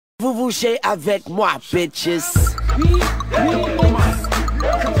Vous bougez avec moi, bitches.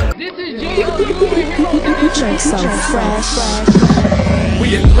 This is JLU Drink so fresh.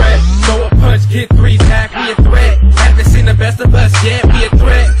 We a threat, throw a punch, get 3 pack, we a threat. Haven't seen the best of us yet, we a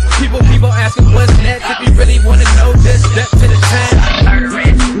threat. People asking what's next. If you really wanna know, just step to the time. Murder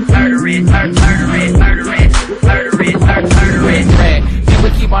it, murder it, murder it, murder it, murder it, murder it. People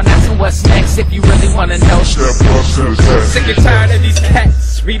keep on asking what's next. If you really wanna know, sick and tired of these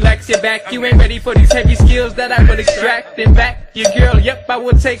cats. Relax your back, you ain't ready for these heavy skills that I will extract. And back your girl, yep, I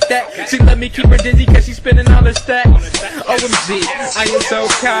will take that. She let me keep her dizzy cause she's spending all her stacks. OMG, I am so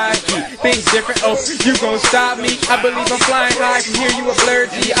cocky, things different, oh, you gon' stop me. I believe I'm flying high, from here you a blur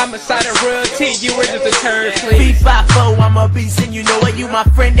G. I'm a side of royalty, you were just a turd, please. B54, I'm a beast and you know it. You my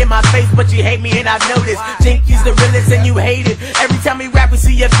friend in my face, but you hate me and I've noticed. Think you's the realest and you hate it. Every time we rap, we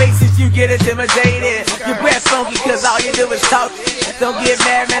see your faces, you get intimidated. Your breath funky cause all you do is talk. Don't get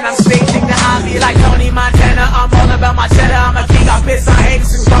mad, man, I'm staging the hobby like Tony Montana. I'm all about my cheddar, I'm a king, I piss on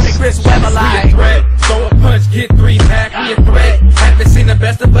haters who call me Chris Webber like. We a threat, throw a punch, get 3 pack, we a threat. Haven't seen the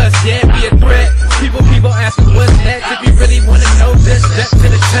best of us yet, we a threat. People asking what's next. If you really wanna know, just step to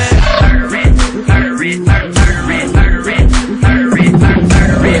the time. Murder it, murder it, murder it, murder it, murder it,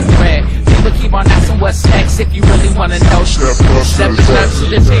 murder it. Threat. People keep on asking what's next. If you really wanna know, step to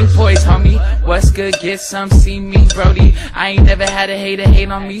the team boys, homie. What's good? Get some, see me, Brody. I ain't never had a hater hate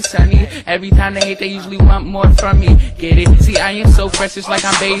on me, sonny. Every time they hate, they usually want more from me. Get it? See, I am so fresh, it's like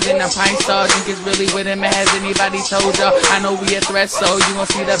I'm bathing. I'm pine star, think it's really with him. Has anybody told y'all? I know we a threat, so you gon'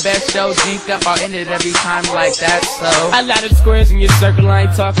 see the best show. Drink up, I'll end it every time like that, so. A lot of squares in your circle, I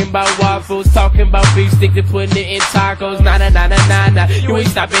ain't talking about waffles. Talking about beef stick to putting it in tacos. Nah, you ain't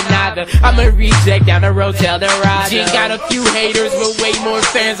stopping neither. I'm a reject down the road, tell the rider. G got a few haters, but way more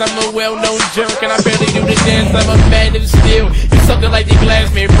fans. I'm a well-known jerk, and I barely do the dance. I'm a man of steel. You're something like the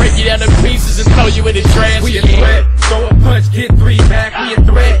glass man, break you down to pieces and throw you in the trash. We a threat, throw a punch, get 3 back, we a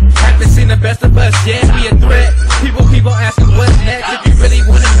threat. Haven't seen the best of us yet, we a threat. People asking what's next. If you really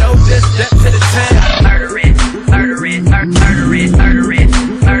wanna know, just step to the time. Murder it, murder it, murder it, murder it,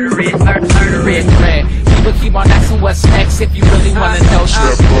 murder it, murder it, threat. People keep on asking what's next. If you really wanna know,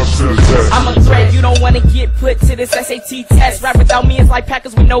 I'm a threat, you don't wanna get put to this SAT test. Rap without me is like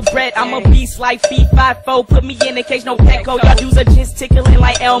Packers with no bread. I'm a beast like B54, put me in the cage, no Petco. Y'all dudes are just tickling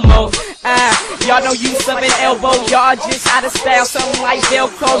like Elmo. Y'all know use of an elbow, y'all just out of style, something like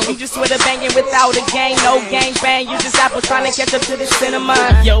Velcro. You just with a banging without a gang, no gang bang. You just apples trying to catch up to the cinema.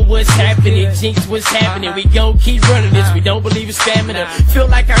 Yo, what's happening? Jinx, what's happening? We gon' keep running this, we don't believe in stamina. Feel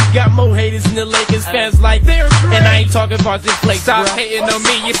like I got more haters than the Lakers fans like there. And I ain't talking about this place. Stop hating on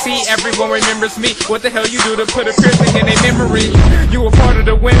me, you see everyone remembers me. What the hell you do to put a piercing in their memory? You a part of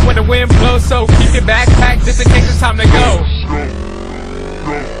the wind when the wind blows, so keep your backpack just in case it's time to go.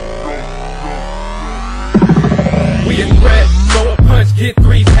 We a threat, throw a punch, get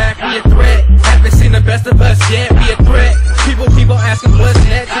 3 pack, we a threat. Haven't seen the best of us yet, we a threat. People asking what's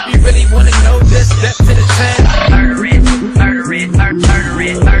next. If you really wanna know, just step to the time. Murder it, murder it, murder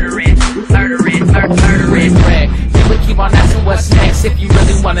it, murder it, murder it, murder it, threat. People keep on asking what's next. If you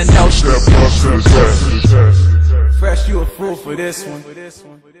really wanna know, step to the time. Fresh, you a fool for this one.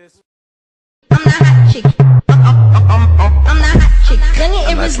 I'm the hot chick. I'm the hot chick. Then it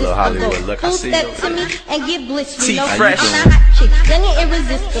irresistible. Hollywood look, I Who see step you. to me and get bliss, you know. T-Fresh. I'm the hot chick. Then it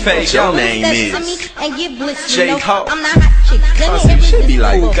irresistible. Fake, your Who name step is to me and get bliss, you know. J-Ho. I'm the hot chick. Then it irresistible. She be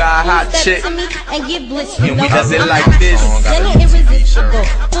like, who got a hot Who chick? step to me and get bliss, you And know. we does it I'm like the hot this. chick. Then it irresistible.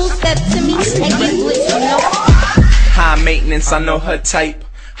 Who step to me and get bliss, you know. High maintenance, I know her type.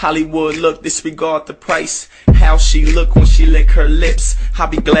 Hollywood look, disregard the price. How she look when she lick her lips. I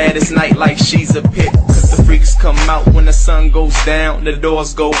be glad it's night like she's a pit. Cause the freaks come out when the sun goes down. The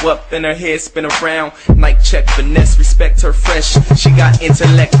doors go up and her head spin around. Night check, finesse, respect her fresh. She got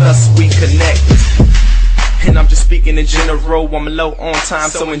intellect, thus we connect. And I'm just speaking in general, I'm low on time,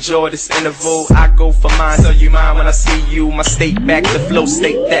 so enjoy this interval. I go for mine, so you mine when I see you. My state back, the flow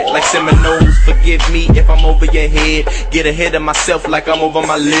state that like Seminoles. Forgive me if I'm over your head. Get ahead of myself like I'm over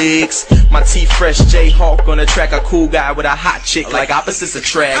my legs. My T-Fresh J-Hawk on the track, a cool guy with a hot chick like opposites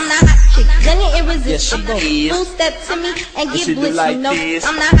attract. I'm the hot chick, then it irresistible. Who step to me and get bliss, like you know. this.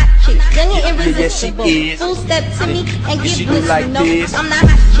 I'm the hot chick, then it irresistible. Who step to me and get bliss, like you know. this. I'm the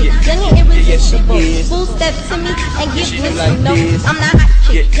hot chick, then it irresistible. Who step to me and get bliss, you know. I'm the hot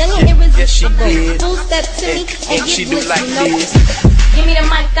chick, then it irresistible. Who step to me and get bliss, you know. Give me the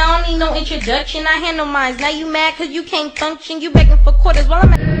mic, I don't need no introduction. I handle mines. Now you mad cause you can't function. You begging for quarters while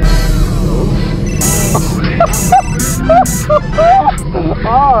I'm at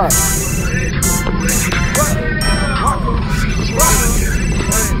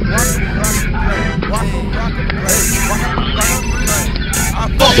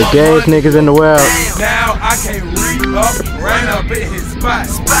The gayest niggas in the world. Now I can't re-up, ran up in his spot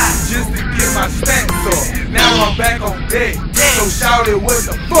just to get my stats up. Now I'm back on deck, so shout it what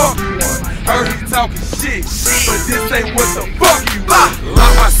the fuck you want. Heard he talking shit, but this ain't what the fuck you want.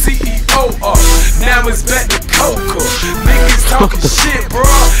 Lock my CEO up, now it's back to Coca. Niggas talking shit, bro,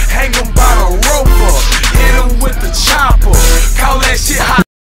 hang them by the rope up. Hit them with the chopper, call that shit hot.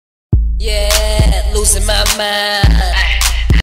 Yeah, losing my mind.